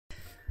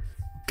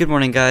Good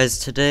morning, guys.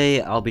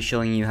 Today I'll be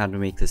showing you how to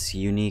make this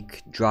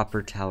unique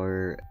dropper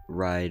tower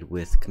ride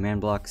with command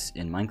blocks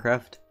in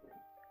Minecraft.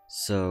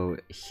 So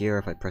here,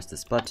 if I press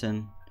this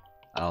button,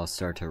 I'll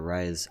start to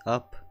rise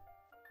up.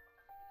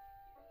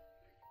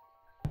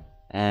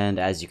 And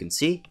as you can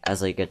see,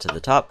 as I get to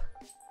the top,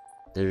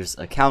 there's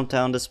a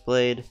countdown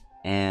displayed,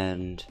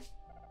 and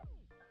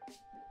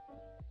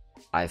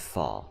I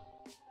fall.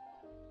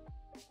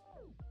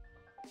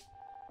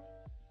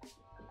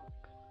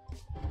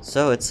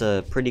 So it's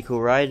a pretty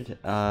cool ride.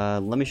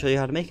 Let me show you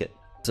how to make it.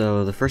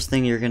 So the first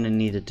thing you're going to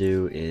need to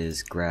do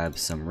is grab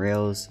some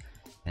rails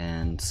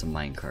and some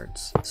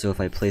minecarts. So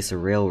if I place a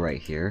rail right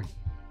here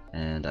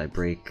and I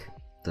break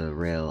the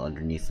rail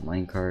underneath the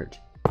minecart,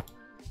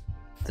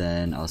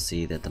 then I'll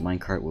see that the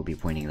minecart will be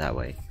pointing that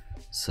way.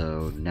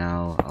 So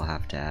now I'll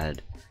have to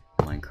add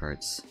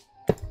minecarts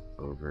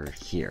over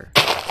here.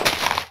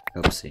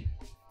 Oopsie.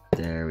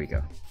 There we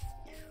go.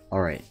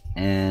 Alright,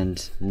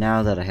 and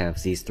now that I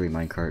have these 3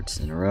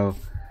 minecarts in a row,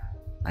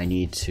 I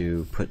need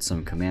to put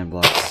some command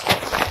blocks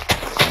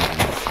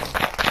underneath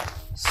them.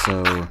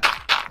 So,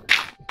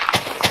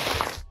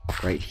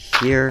 right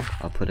here,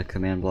 I'll put a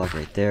command block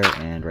right there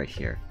and right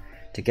here.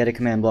 To get a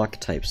command block,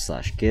 type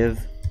 /give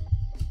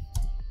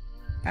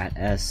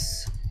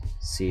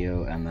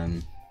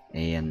 @SCOMMAND,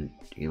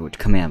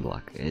 command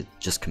block, it's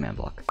just command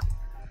block.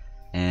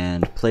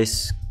 And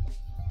place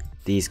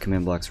these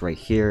command blocks right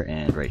here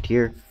and right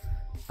here.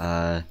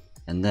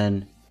 And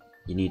then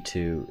you need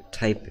to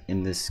type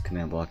in this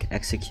command block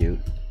execute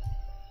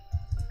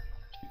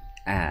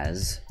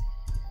as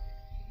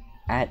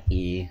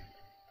 @e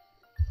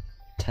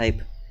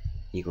type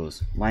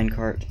equals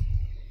minecart,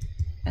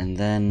 and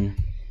then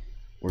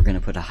we're gonna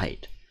put a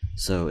height.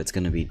 So it's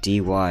gonna be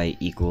dy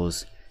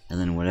equals, and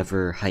then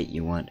whatever height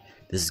you want.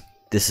 This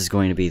is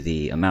going to be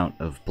the amount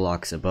of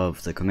blocks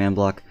above the command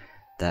block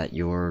that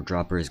your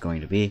dropper is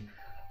going to be.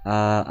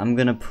 I'm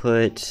gonna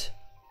put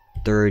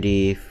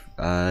 30.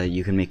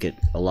 You can make it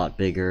a lot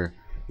bigger,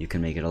 you can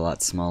make it a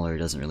lot smaller, it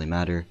doesn't really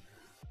matter.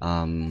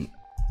 My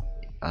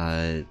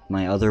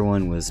other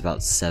one was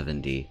about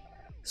 70,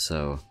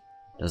 so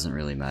doesn't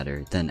really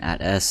matter. Then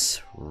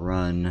 @s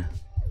run,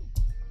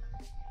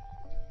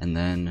 and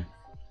then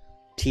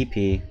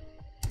TP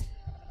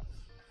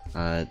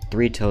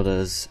 3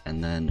 tildes,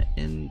 and then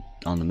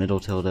on the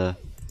middle tilde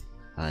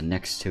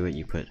next to it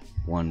you put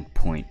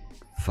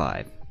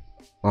 1.5.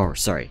 Oh,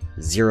 sorry,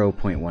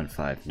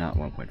 0.15, not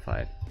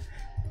 1.5.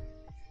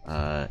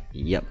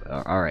 Yep,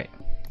 alright.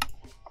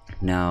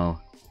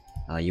 Now,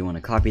 you want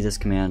to copy this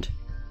command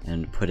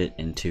and put it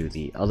into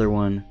the other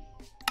one,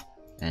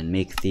 and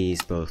make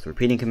these both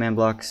repeating command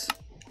blocks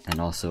and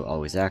also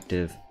always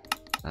active.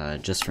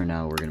 Just for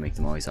now, we're going to make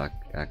them always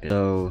active.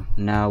 So,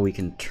 now we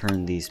can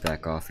turn these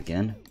back off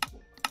again,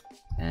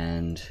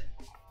 and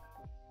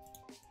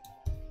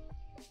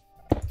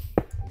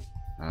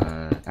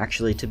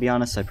actually, to be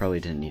honest, I probably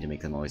didn't need to make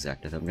them always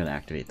active. I'm going to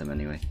activate them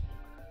anyway.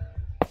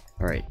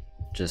 Alright,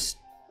 just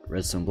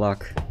redstone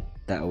block.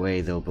 That way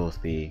they'll both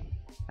be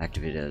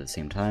activated at the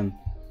same time,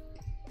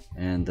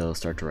 and they'll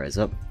start to rise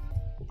up.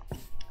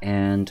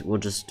 And we'll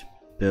just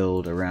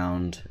build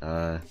around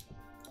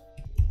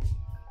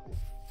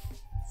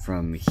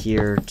from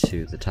here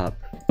to the top.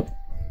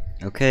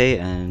 Okay,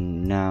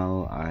 and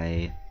now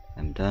I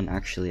am done.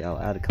 Actually, I'll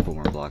add a couple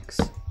more blocks.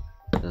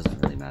 Doesn't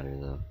really matter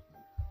though.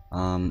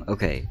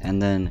 Okay,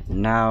 and then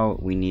now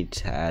we need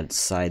to add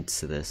sides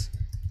to this.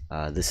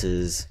 This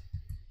is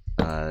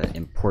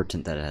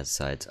important that it has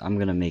sides. I'm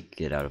gonna make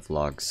it out of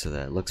logs so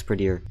that it looks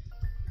prettier.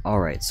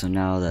 Alright, so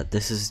now that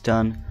this is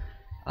done,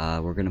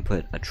 we're gonna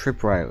put a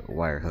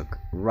tripwire hook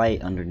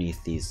right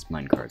underneath these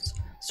minecarts.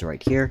 So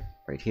right here,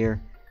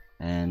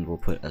 and we'll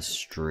put a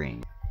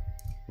string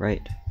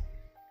right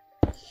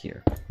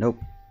here. Nope.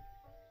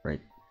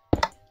 Right.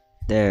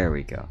 There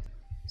we go.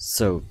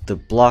 So the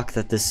block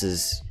that this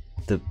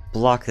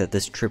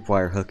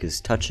tripwire hook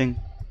is touching,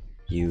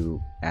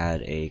 you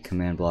add a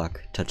command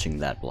block touching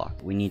that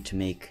block. We need to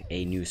make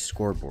a new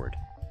scoreboard.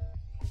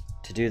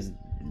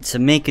 To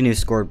make a new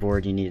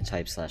scoreboard, you need to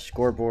type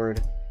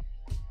 /scoreboard,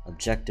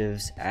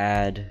 objectives,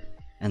 add,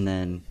 and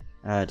then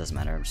it doesn't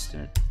matter. I'm just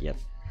gonna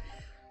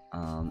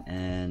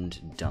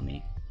and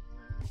dummy.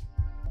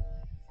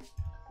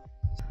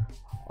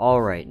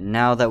 Alright,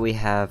 now that we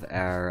have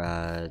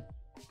our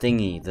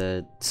thingy,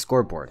 the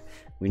scoreboard,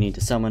 we need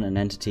to summon an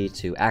entity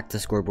to act the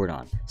scoreboard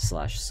on.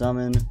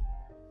 /summon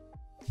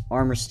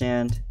armor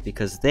stand,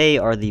 because they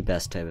are the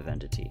best type of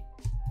entity.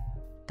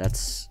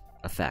 That's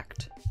a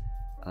fact.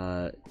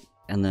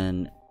 And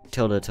then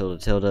tilde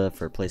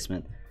for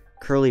placement,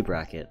 curly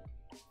bracket,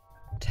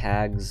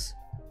 tags,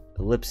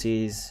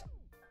 ellipses,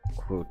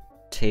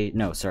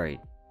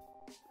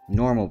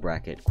 normal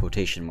bracket,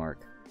 quotation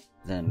mark,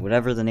 then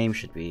whatever the name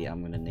should be.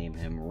 I'm gonna name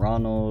him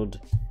Ronald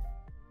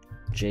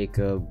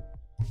Jacob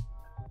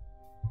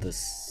the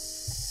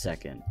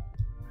Second.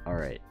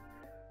 Alright.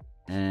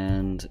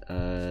 And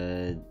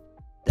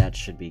that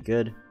should be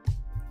good.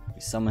 We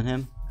summon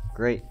him.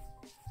 Great.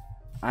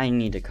 I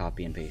need to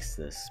copy and paste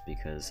this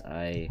because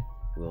I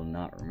will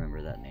not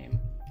remember that name.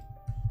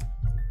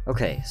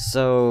 Okay,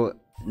 so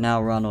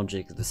now Ronald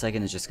Jacob II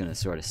is just gonna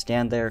sort of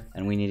stand there,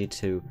 and we needed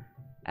to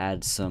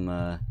add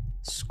some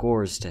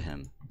scores to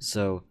him.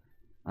 So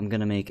I'm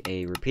gonna make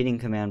a repeating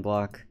command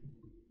block,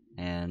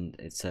 and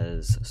it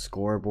says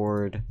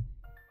scoreboard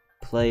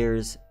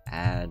players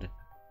add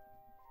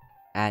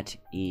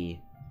 @e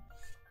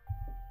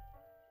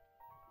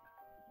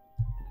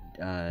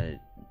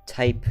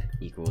type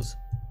equals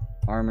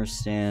armor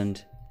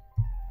stand,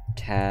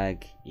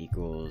 tag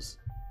equals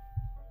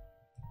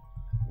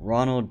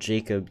Ronald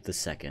Jacob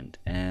II,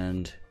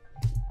 and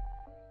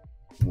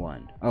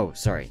 1. Oh,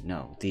 sorry,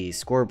 no. The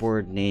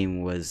scoreboard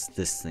name was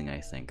this thing, I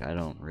think. I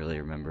don't really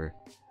remember.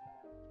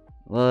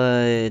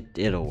 Well,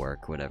 it'll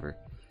work, whatever.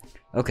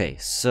 Okay,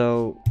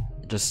 so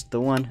just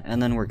the 1,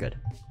 and then we're good.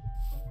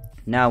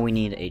 Now we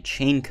need a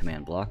chain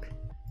command block.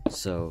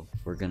 So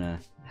we're gonna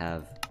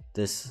have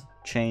this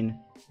chain,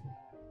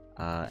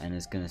 and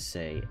it's gonna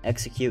say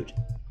execute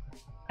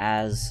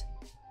as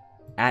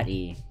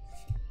 @e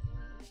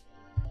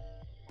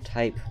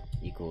type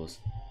equals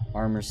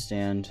armor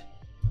stand,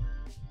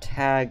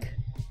 tag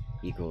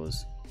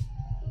equals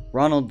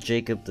Ronald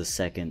Jacob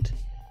II,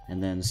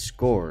 and then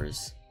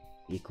scores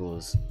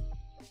equals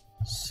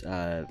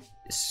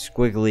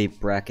squiggly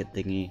bracket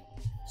thingy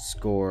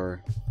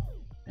score,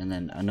 and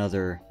then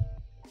another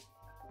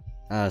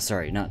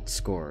sorry, not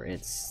score,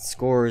 it's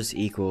scores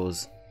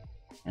equals,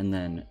 and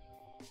then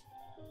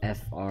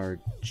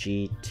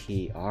FRGTR.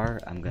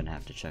 I'm gonna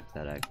have to check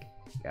that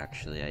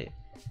actually.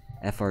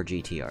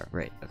 FRGTR,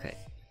 right, okay.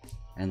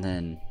 And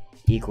then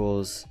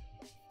equals,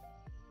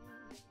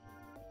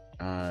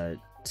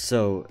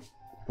 so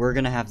we're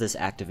gonna have this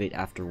activate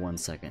after 1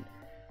 second.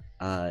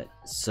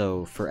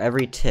 So for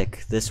every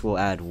tick, this will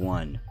add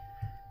 1.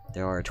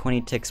 There are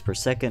 20 ticks per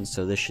second,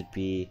 so this should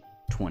be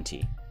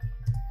 20.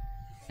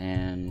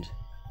 And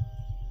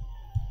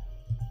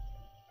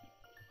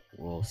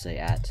we'll say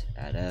at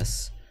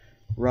s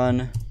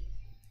run,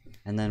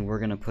 and then we're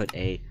gonna put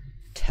a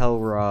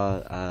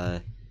telraw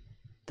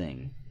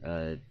thing,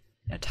 a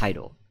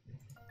title.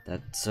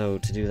 So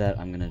to do that,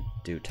 I'm gonna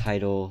do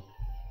title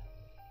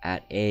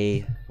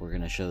 @a. We're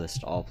gonna show this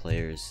to all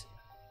players,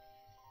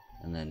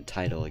 and then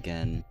title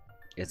again.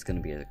 It's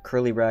gonna be a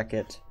curly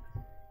bracket,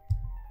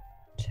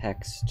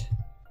 text,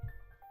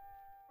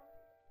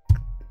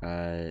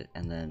 and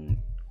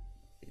then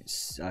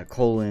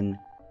colon.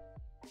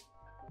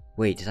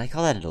 Wait, did I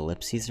call that an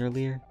ellipses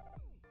earlier?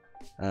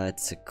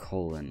 It's a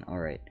colon. All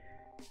right.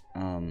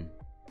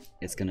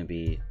 It's gonna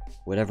be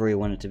whatever we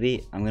want it to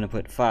be. I'm gonna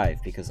put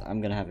 5 because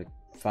I'm gonna have a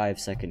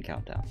 5-second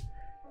countdown,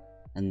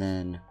 and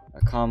then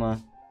a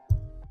comma,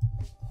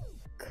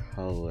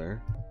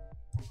 color,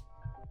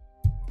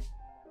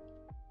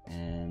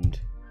 and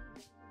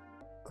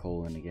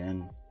colon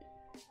again,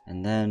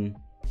 and then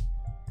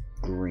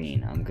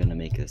green. I'm gonna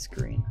make this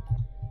green.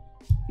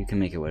 You can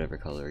make it whatever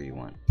color you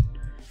want,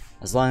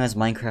 as long as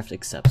Minecraft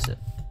accepts it.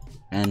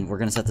 And we're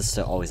gonna set this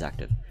to always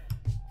active.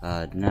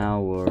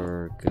 Now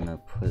we're gonna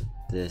put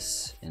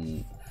this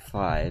in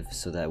 5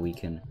 so that we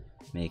can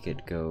make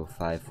it go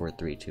 5, 4,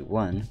 3, 2,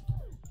 1.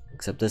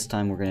 Except this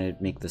time we're gonna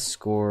make the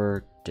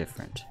score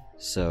different.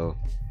 So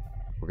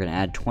we're gonna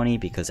add 20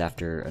 because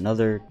after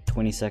another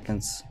 20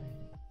 seconds,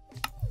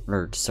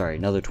 or sorry,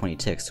 another 20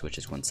 ticks, which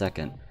is 1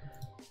 second,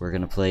 we're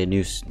gonna play a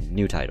new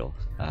title.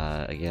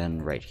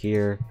 Again, right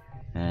here,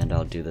 and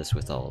I'll do this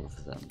with all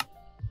of them.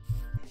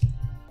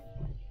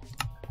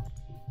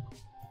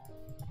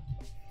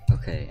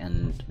 Okay,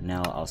 and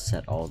now I'll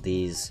set all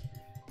these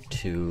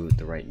to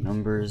the right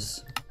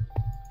numbers,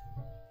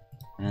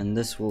 and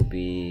this will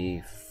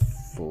be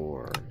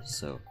 4,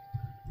 so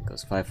it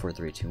goes 5, 4,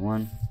 3, 2,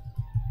 1.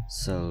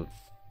 So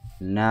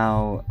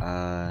now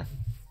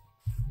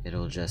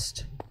it'll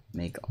just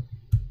make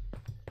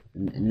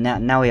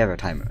now we have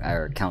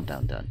our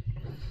countdown done.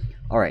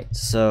 Alright,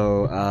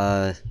 so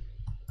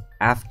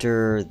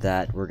after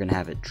that we're gonna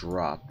have it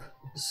drop,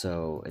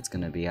 so it's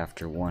gonna be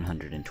after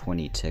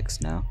 120 ticks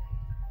now.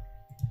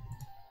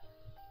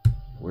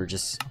 We're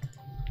just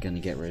gonna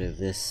get rid of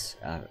this,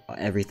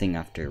 everything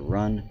after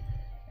run,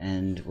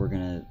 and we're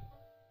gonna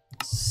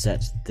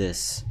set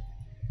this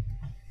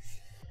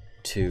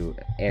to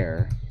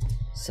air,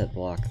 set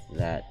block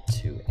that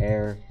to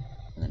air,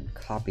 and then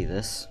copy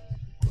this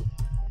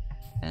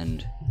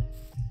and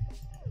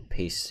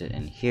paste it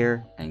in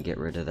here and get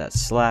rid of that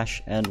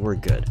slash, and we're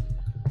good.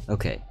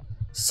 Okay,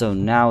 so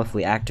now if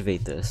we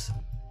activate this,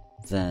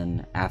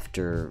 then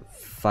after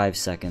 5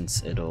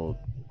 seconds it'll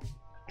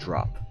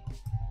drop.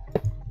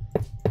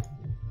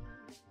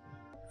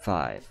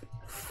 5,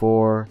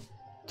 4,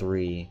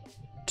 3,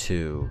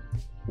 2,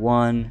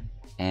 1,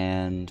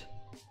 and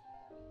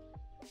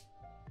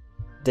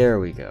there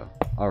we go.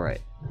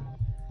 Alright.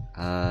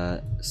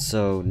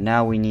 So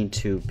now we need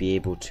to be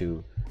able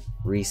to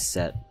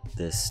reset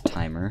this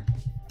timer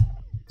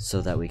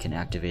so that we can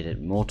activate it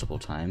multiple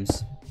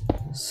times.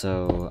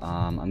 So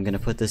I'm gonna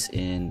put this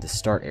in the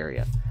start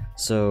area.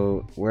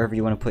 So wherever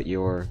you want to put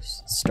your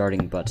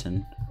starting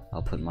button,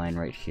 I'll put mine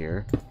right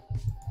here.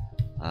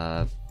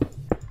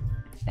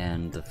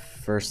 And the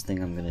first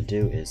thing I'm gonna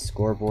do is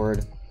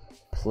scoreboard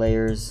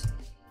players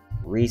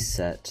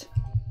reset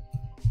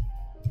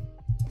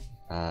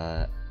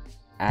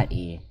at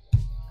E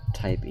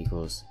type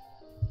equals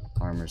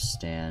armor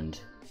stand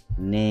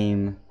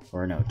name,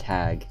 or no,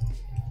 tag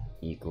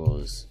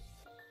equals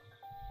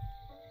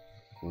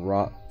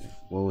what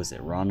was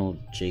it, Ronald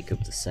Jacob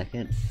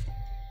II?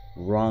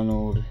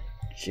 Ronald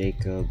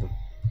Jacob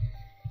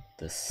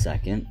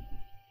II.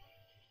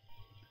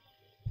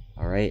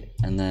 Alright,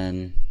 and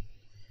then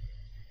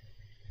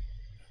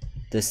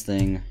this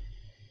thing,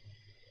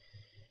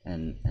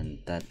 and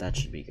that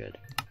should be good.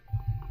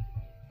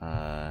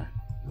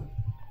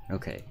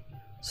 Okay,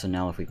 so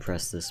now if we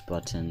press this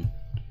button,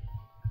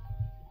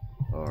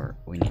 or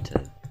we need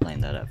to line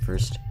that up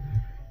first.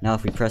 Now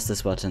if we press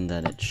this button,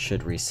 then it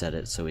should reset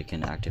it so we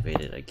can activate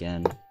it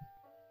again.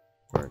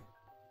 Or,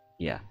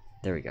 yeah,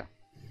 there we go.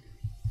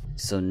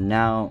 So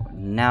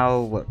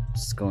now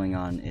what's going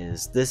on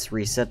is this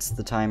resets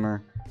the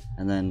timer,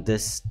 and then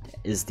this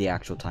is the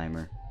actual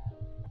timer.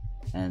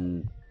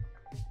 And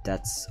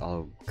that's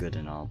all good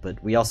and all,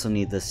 but we also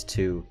need this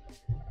to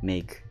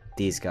make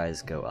these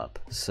guys go up.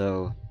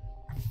 So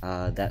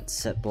that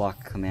set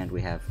block command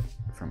we have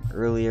from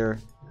earlier,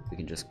 we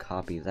can just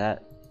copy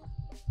that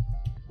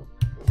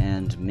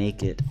and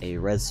make it a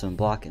redstone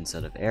block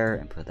instead of air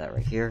and put that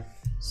right here.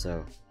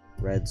 So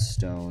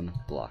redstone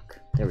block,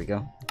 there we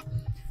go.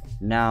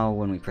 Now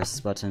when we press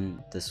this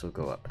button, this will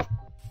go up.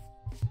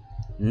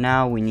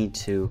 Now we need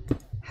to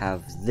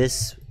have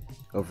this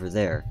over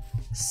there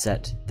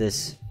set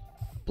this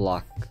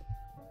block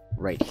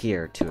right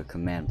here to a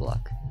command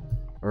block,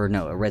 or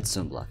no, a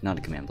redstone block, not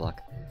a command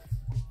block,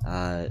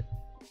 and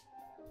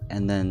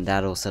then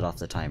that'll set off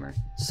the timer.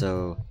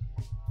 So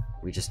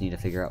we just need to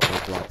figure out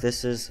what block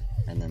this is,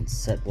 and then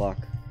set block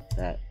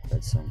that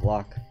redstone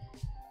block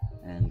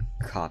and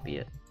copy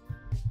it,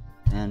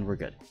 and we're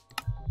good.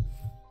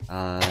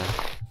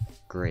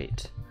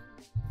 Great.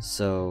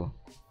 So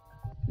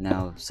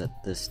now set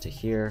this to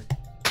here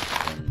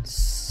and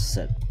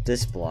set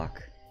this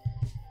block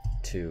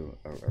to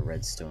a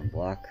redstone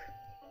block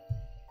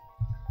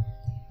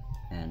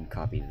and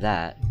copy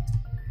that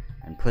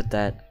and put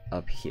that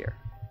up here.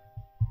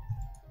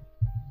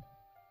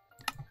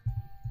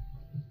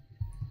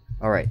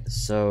 Alright,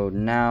 so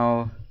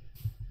now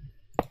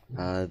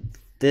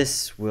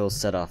this will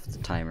set off the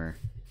timer,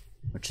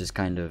 which is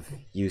kind of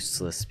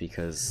useless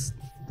because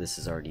this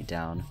is already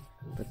down,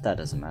 but that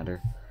doesn't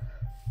matter.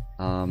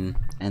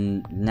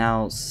 And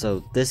now,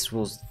 so this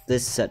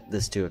set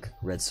this to a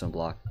redstone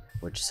block,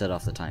 which set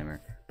off the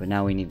timer, but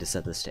now we need to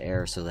set this to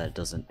air so that it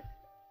doesn't,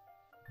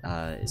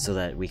 so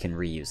that we can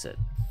reuse it.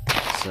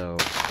 So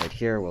right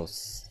here we'll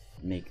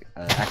make,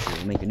 actually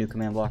we'll make a new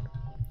command block,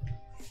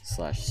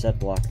 /set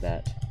block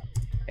that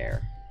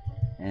air,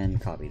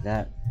 and copy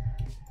that,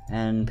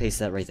 and paste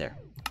that right there.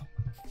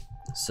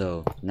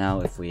 So now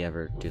if we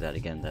ever do that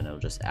again, then it'll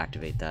just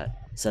activate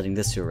that, setting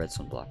this to a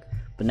redstone block.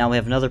 But now we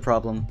have another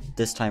problem.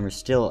 This timer's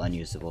still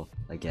unusable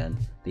again,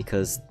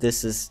 because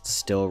this is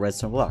still a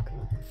redstone block.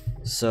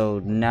 So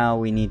now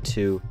we need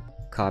to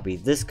copy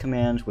this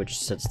command, which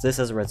sets this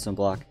as a redstone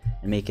block,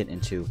 and make it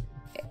into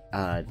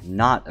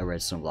not a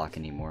redstone block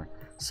anymore.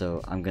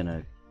 So I'm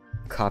gonna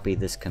copy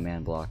this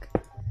command block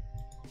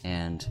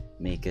and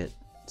make it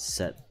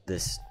set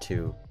this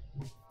to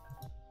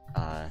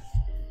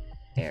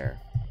air.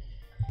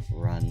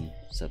 Run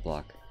set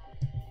block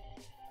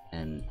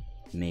and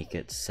make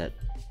it set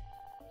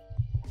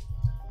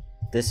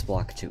this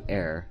block to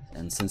air,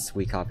 and since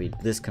we copied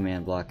this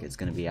command block, it's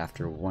going to be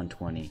after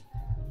 120,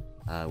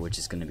 which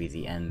is going to be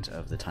the end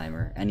of the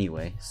timer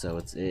anyway,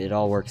 so it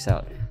all works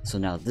out. So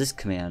now this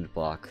command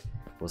block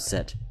will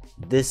set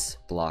this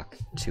block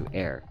to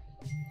air.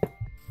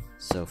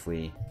 So if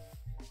we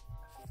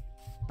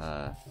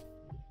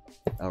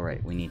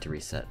alright, we need to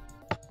reset.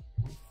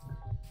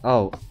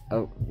 Oh,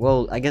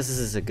 well, I guess this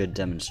is a good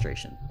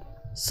demonstration.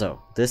 So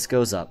this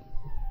goes up.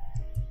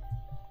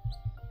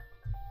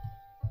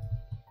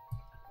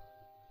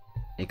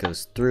 It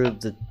goes through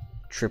the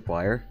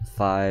tripwire,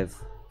 5,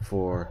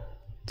 4,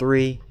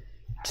 3,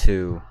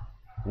 2,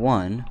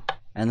 1,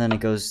 and then it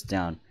goes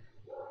down.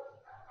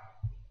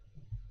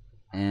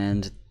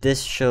 And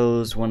this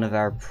shows one of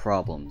our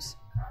problems.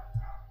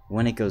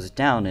 When it goes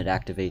down, it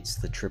activates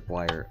the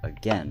tripwire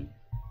again,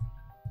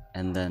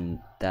 and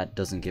then that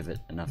doesn't give it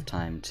enough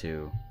time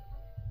to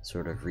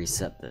sort of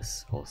reset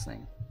this whole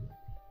thing.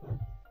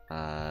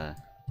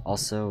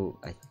 Also,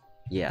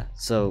 yeah,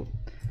 so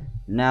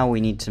now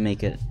we need to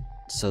make it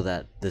so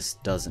that this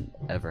doesn't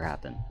ever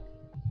happen.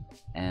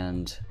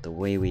 And the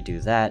way we do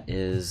that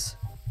is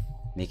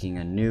making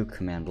a new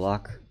command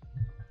block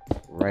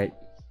right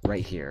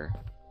here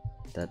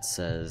that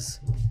says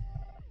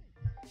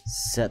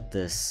set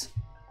this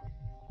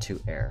to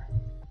air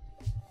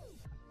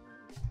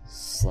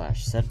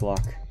 /set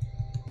block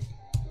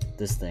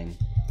this thing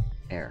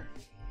air.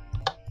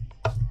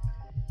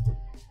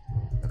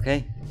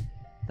 Okay,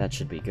 that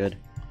should be good.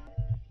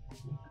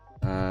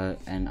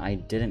 And I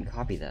didn't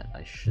copy that.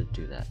 I should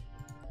do that.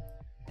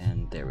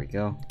 And there we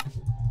go.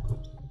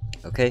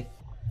 Okay,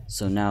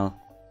 so now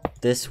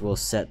this will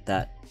set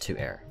that to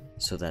air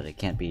so that it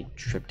can't be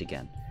tripped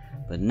again.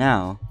 But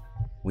now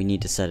we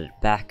need to set it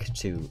back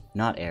to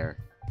not air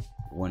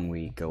when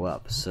we go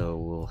up. So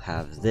we'll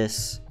have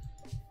this,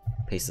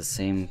 paste the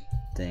same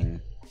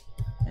thing,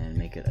 and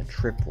make it a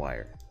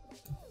tripwire.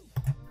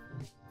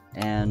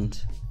 And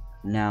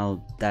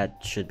now that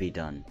should be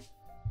done.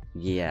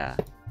 Yeah.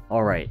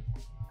 Alright.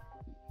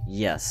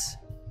 Yes.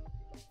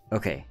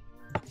 Okay.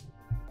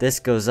 This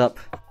goes up.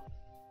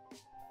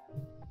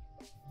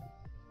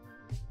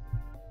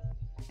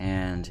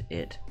 And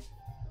it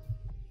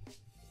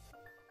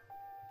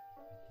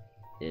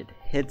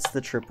hits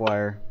the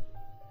tripwire.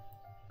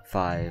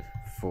 5,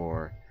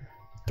 4,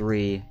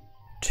 3,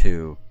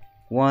 2,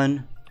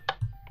 1.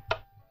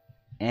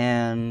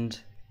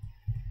 And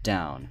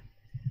down.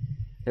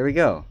 There we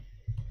go.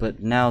 But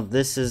now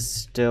this is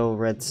still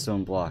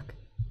redstone block.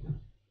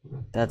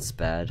 That's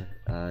bad.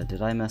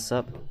 Did I mess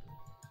up?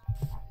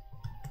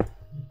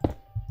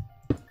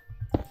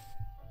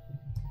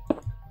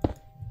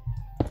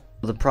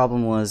 The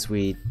problem was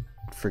we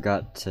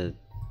forgot to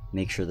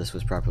make sure this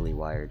was properly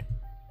wired.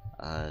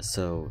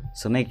 So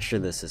make sure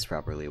this is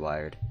properly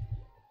wired.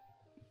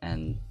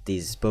 And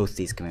both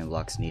these command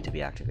blocks need to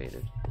be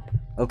activated.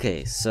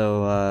 Okay,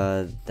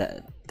 so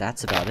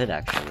that's about it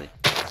actually.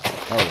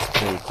 That was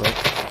pretty quick.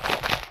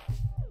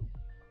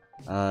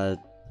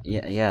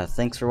 Yeah,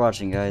 thanks for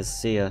watching, guys.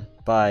 See ya.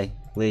 Bye.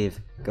 Leave.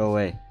 Go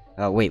away.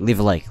 Wait, leave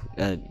a like.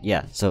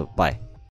 Yeah, so, bye.